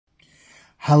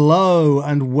Hello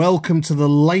and welcome to the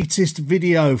latest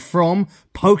video from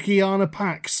Pokiana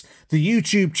Packs, the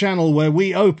YouTube channel where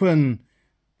we open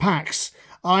packs.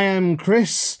 I am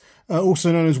Chris,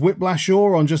 also known as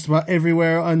Whiplashaw on just about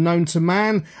everywhere unknown to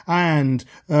man, and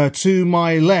to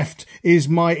my left is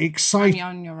my exciting...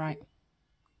 On your right.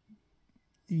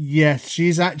 Yes,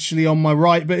 she's actually on my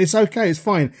right, but it's okay, it's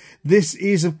fine. This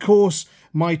is, of course,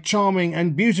 my charming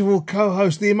and beautiful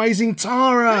co-host, the amazing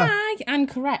Tara. Hi, and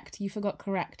correct. You forgot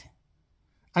correct.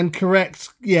 And correct,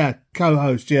 yeah,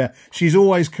 co-host, yeah. She's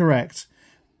always correct.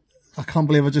 I can't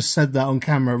believe I just said that on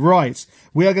camera. Right,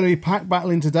 we are going to be pack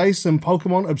battling today some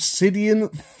Pokemon Obsidian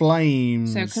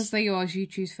Flames. So, because they're yours, you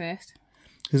choose first.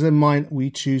 Because they're mine, we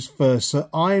choose first. So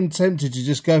I am tempted to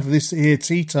just go for this here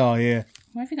T-Tar here.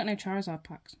 Why have you got no Charizard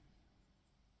packs?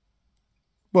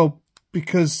 Well,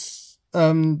 because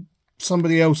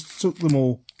somebody else took them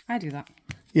all. I do that.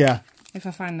 Yeah. If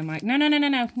I find them, like, no.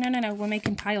 We're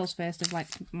making piles first of, like,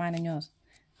 mine and yours.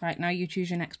 Right, now you choose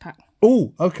your next pack.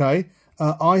 Oh, okay.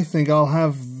 I think I'll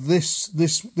have this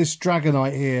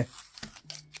Dragonite here.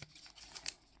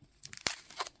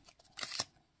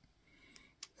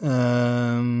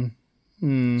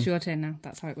 It's your turn now.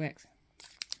 That's how it works.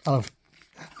 I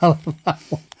love that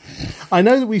one. I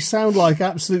know that we sound like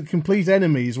absolute complete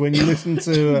enemies when you listen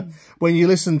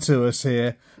to us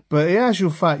here, but in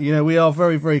actual fact, you know, we are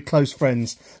very, very close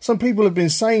friends. Some people have been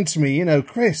saying to me, you know,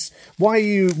 Chris, why are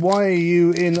you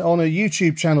on a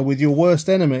YouTube channel with your worst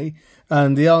enemy?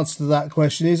 And the answer to that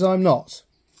question is I'm not.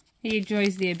 He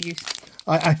enjoys the abuse.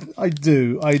 I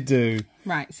do.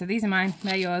 Right, so these are mine.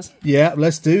 They're yours. Yeah,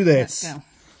 let's do this. Let's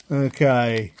go.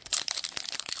 Okay.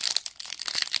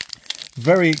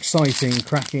 Very exciting,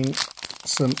 cracking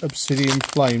some Obsidian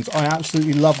Flames. I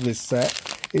absolutely love this set.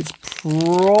 It's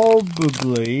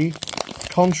probably,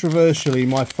 controversially,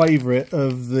 my favourite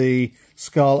of the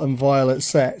Scarlet and Violet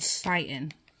sets.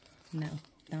 Fighting. No,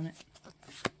 damn it.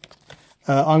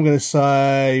 I'm going to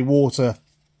say water.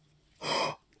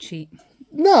 Cheat.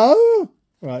 No!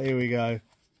 Right, here we go.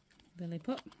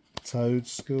 Lilliput.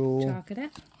 Toadstool.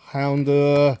 Charcadet.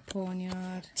 Houndour.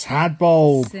 Pawniard.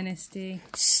 Tadbulb. Sinisty.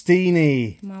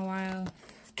 Steenie. Mawile.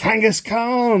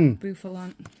 Kangaskhan.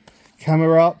 Buffalant.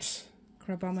 Camerupt.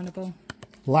 Crabominable.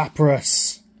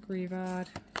 Lapras. Grievard.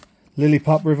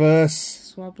 Lillipup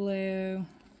reverse. Swablu.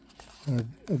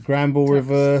 A Gramble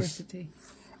reverse. Toxtricity.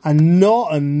 And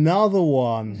not another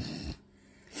one.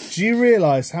 Do you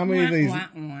realise how many of these?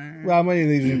 How many of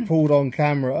these we've pulled on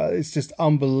camera? It's just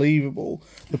unbelievable.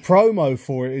 The promo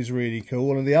for it is really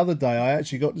cool. And the other day, I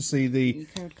actually got to see the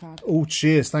code card. Oh,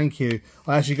 cheers! Thank you.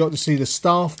 I actually got to see the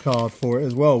staff card for it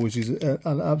as well, which is an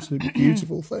absolutely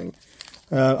beautiful thing.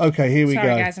 Okay, here we go.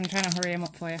 Sorry, guys, I'm trying to hurry him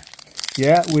up for you.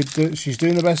 Yeah, she's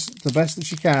doing the best that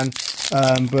she can.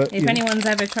 But if anyone's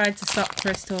ever tried to stop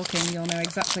Chris talking, you'll know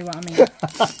exactly what I mean.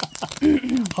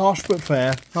 Harsh but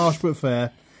fair. Harsh but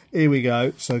fair. Here we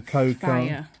go. So code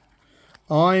card.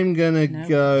 I'm gonna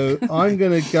go. I'm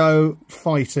gonna go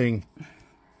fighting.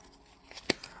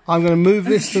 I'm gonna move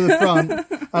this to the front,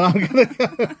 and I'm gonna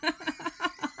go.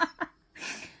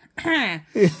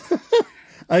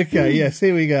 Okay. Yes.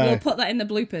 Here we go. We'll put that in the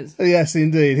bloopers. Yes,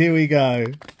 indeed. Here we go.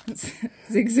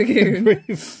 Zigzagoon.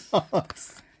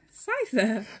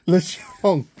 Scyther.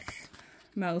 Lechonk.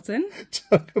 Melton.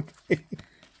 Chocobo.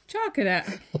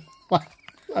 Charcadet.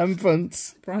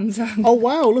 Infants. Bronzong. Oh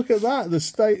wow! Look at that.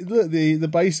 Look, the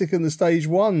basic and the stage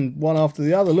one after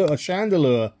the other. Look, a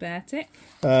Chandelure. Bertic.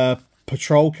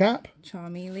 Patrol Cap.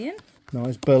 Charmeleon.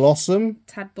 Nice. Blossom.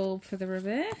 Tadbulb for the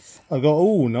reverse. I've got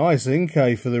nice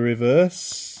Inkay for the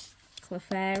reverse.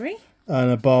 Clefairy.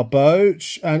 And a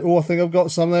Barboach. And I think I've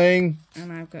got something.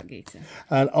 And I've got Gita.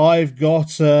 And I've got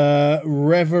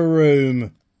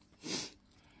Reveroom.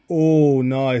 Oh,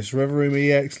 nice. Reveroom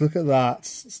EX. Look at that.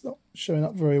 It's not showing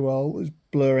up very well. It's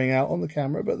blurring out on the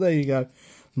camera, but there you go.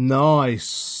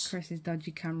 Nice. Chris's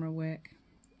dodgy camera work.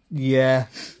 Yeah.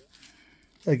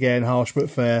 Again, harsh but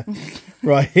fair.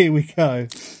 Right, here we go.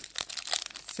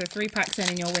 So 3 packs in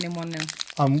and you're winning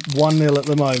 1-0. I'm 1-0 at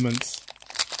the moment.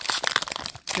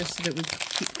 Just so that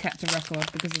we've kept a record,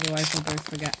 because otherwise we'll both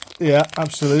forget. Yeah,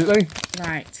 absolutely.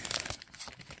 Right.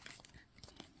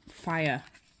 Fire.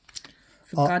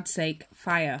 For God's sake,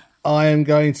 fire. I am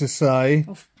going to say...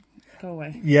 Oh, go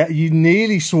away. Yeah, you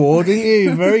nearly swore, didn't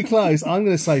you? Very close. I'm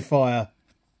going to say fire.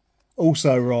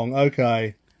 Also wrong.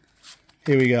 Okay.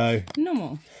 Here we go.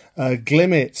 Normal.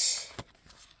 Glimmet.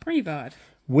 Grievard.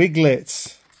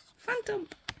 Wiglet. Phantom.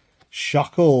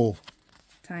 Shuckle.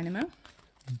 Tynamo.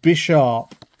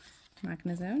 Bisharp.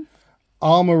 Magnezone.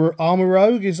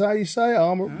 Armorogue, is that how you say?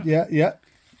 Yeah.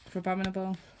 For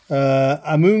Abominable.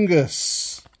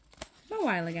 Amoonguss. a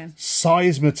while again.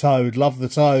 Seismitoad. Love the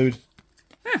toad.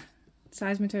 Ah,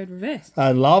 Seismitoad reverse.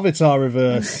 And Larvitar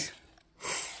reverse.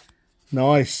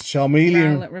 Nice.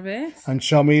 Charmeleon. Rowlet reverse. And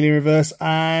Charmeleon reverse.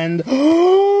 And...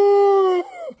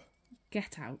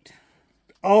 Get out.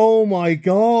 Oh my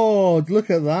god. Look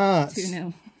at that.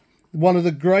 2-0. One of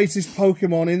the greatest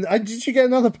Pokemon in... did you get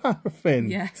another Paraffin?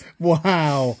 Yes.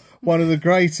 Wow. One of the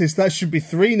greatest. That should be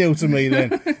 3-0 to me then.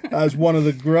 That was one of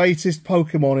the greatest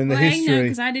Pokemon in the history. No,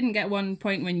 because I didn't get 1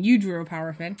 point when you drew a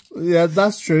Paraffin. Yeah,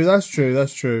 that's true. That's true.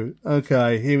 That's true.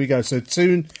 Okay, here we go. So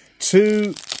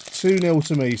 2-0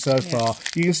 to me so far.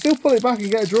 You can still pull it back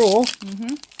and get a draw.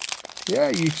 Yeah,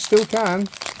 you still can.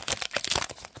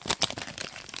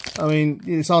 I mean,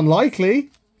 it's unlikely.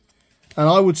 And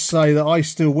I would say that I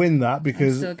still win that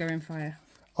because... I'm still going fire.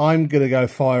 I'm going to go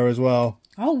fire as well.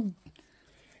 Oh.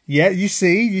 Yeah, you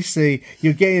see.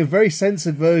 You're getting a very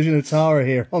censored version of Tara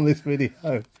here on this video.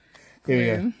 Here we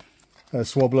go.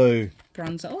 Swablu.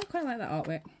 Bronzor. Oh, I quite like that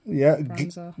artwork. Yeah.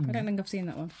 Bronzor. I don't think I've seen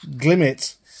that one.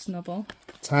 Glimmet. Snubble.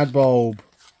 Tadbulb.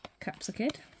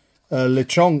 Capsicid.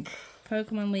 Lechonk.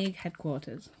 Pokemon League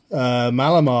headquarters.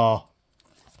 Malamar.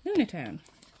 Lunatone.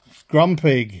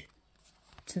 Grumpig.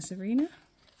 Serena.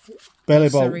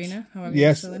 Bellibolt. Serena. However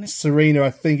Yes, you it. Serena,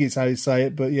 I think it's how you say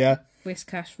it, but yeah.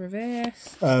 Whiscash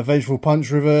reverse. Vengeful Punch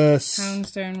reverse.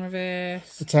 Houndstone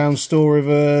reverse. The Town Store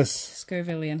reverse.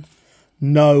 Scovillian.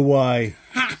 No way.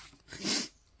 Ha!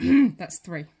 That's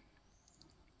 3.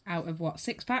 Out of what,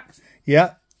 6 packs?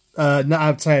 Yeah. Not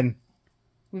out of 10.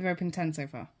 We've opened 10 so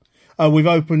far. We've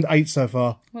opened 8 so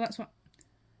far. Well, that's what...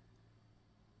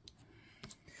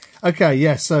 Okay,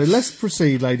 yeah, so let's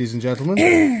proceed, ladies and gentlemen.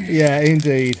 Yeah,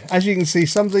 indeed. As you can see,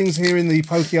 some things here in the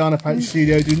Pokeana Patch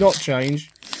Studio do not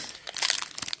change.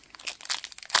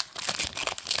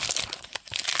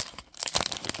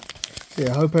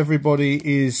 Yeah, I hope everybody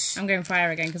is... I'm going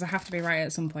fire again because I have to be right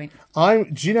at some point. Do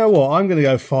you know what? I'm going to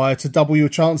go fire to double your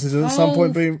chances at some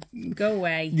point being... Go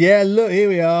away. Yeah, look, here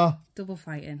we are. Double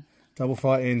fighting. Double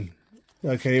fighting.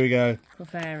 Okay, here we go.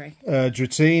 Clefairy.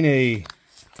 Dratini.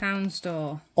 Town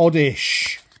Store.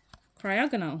 Oddish.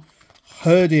 Cryogonal.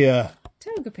 Herdia.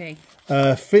 Togepi.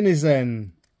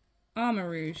 Finizen. Armor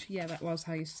Rouge. Yeah, that was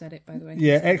how you said it, by the way.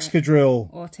 Yeah,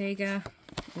 Excadrill. Right. Ortega.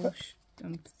 Oh,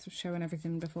 I'm showing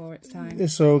everything before it's time.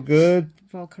 It's all good.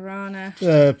 Volcarona.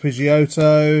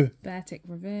 Pidgeotto. Beartic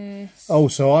reverse. Oh,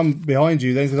 so I'm behind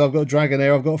you then because I've got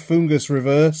Dragonair. I've got a Fungus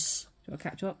reverse. Do I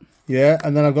catch up? Yeah,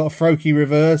 and then I've got a Froakie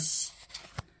reverse.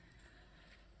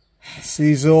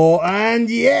 Caesar, and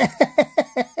yay!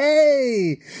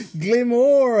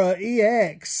 Glimora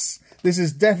EX. This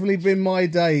has definitely been my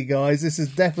day, guys. This has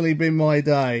definitely been my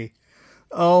day.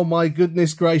 Oh my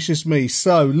goodness gracious me.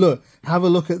 So, look, have a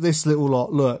look at this little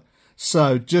lot. Look.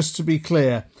 So, just to be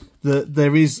clear, that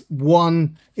there is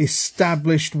one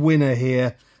established winner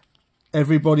here.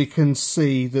 Everybody can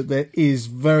see that there is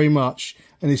very much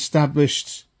an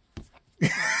established...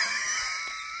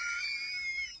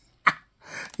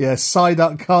 Yeah,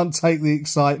 Psyduck can't take the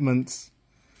excitement.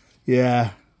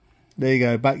 Yeah, there you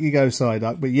go. Back you go,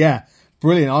 Psyduck. But yeah,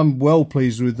 brilliant. I'm well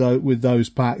pleased with those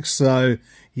packs. So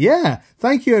yeah,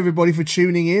 thank you everybody for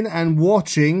tuning in and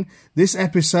watching this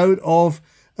episode of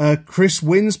Chris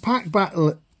Wins Pack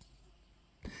Battle.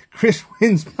 Chris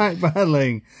Wins Pack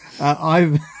Battling.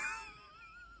 I've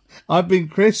been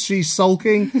Chris. She's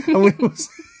sulking, and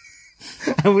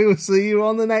we will see you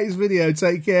on the next video.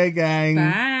 Take care, gang.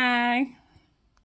 Bye.